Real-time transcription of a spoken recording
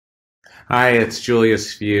Hi, it's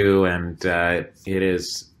Julius Few, and it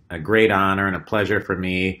is a great honor and a pleasure for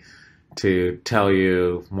me to tell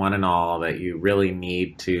you, one and all, that you really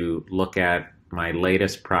need to look at my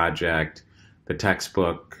latest project, the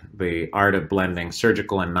textbook, The Art of Blending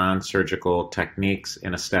Surgical and Non-Surgical Techniques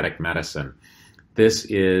in Aesthetic Medicine. This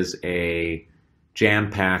is a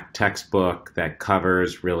jam-packed textbook that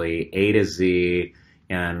covers really A to Z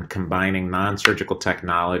and combining non-surgical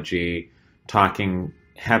technology, talking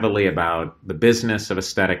heavily about the business of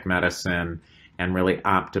aesthetic medicine and really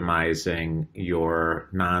optimizing your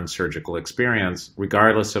non-surgical experience,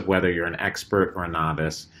 regardless of whether you're an expert or a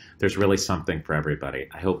novice. There's really something for everybody.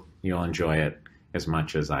 I hope you'll enjoy it as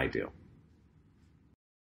much as I do.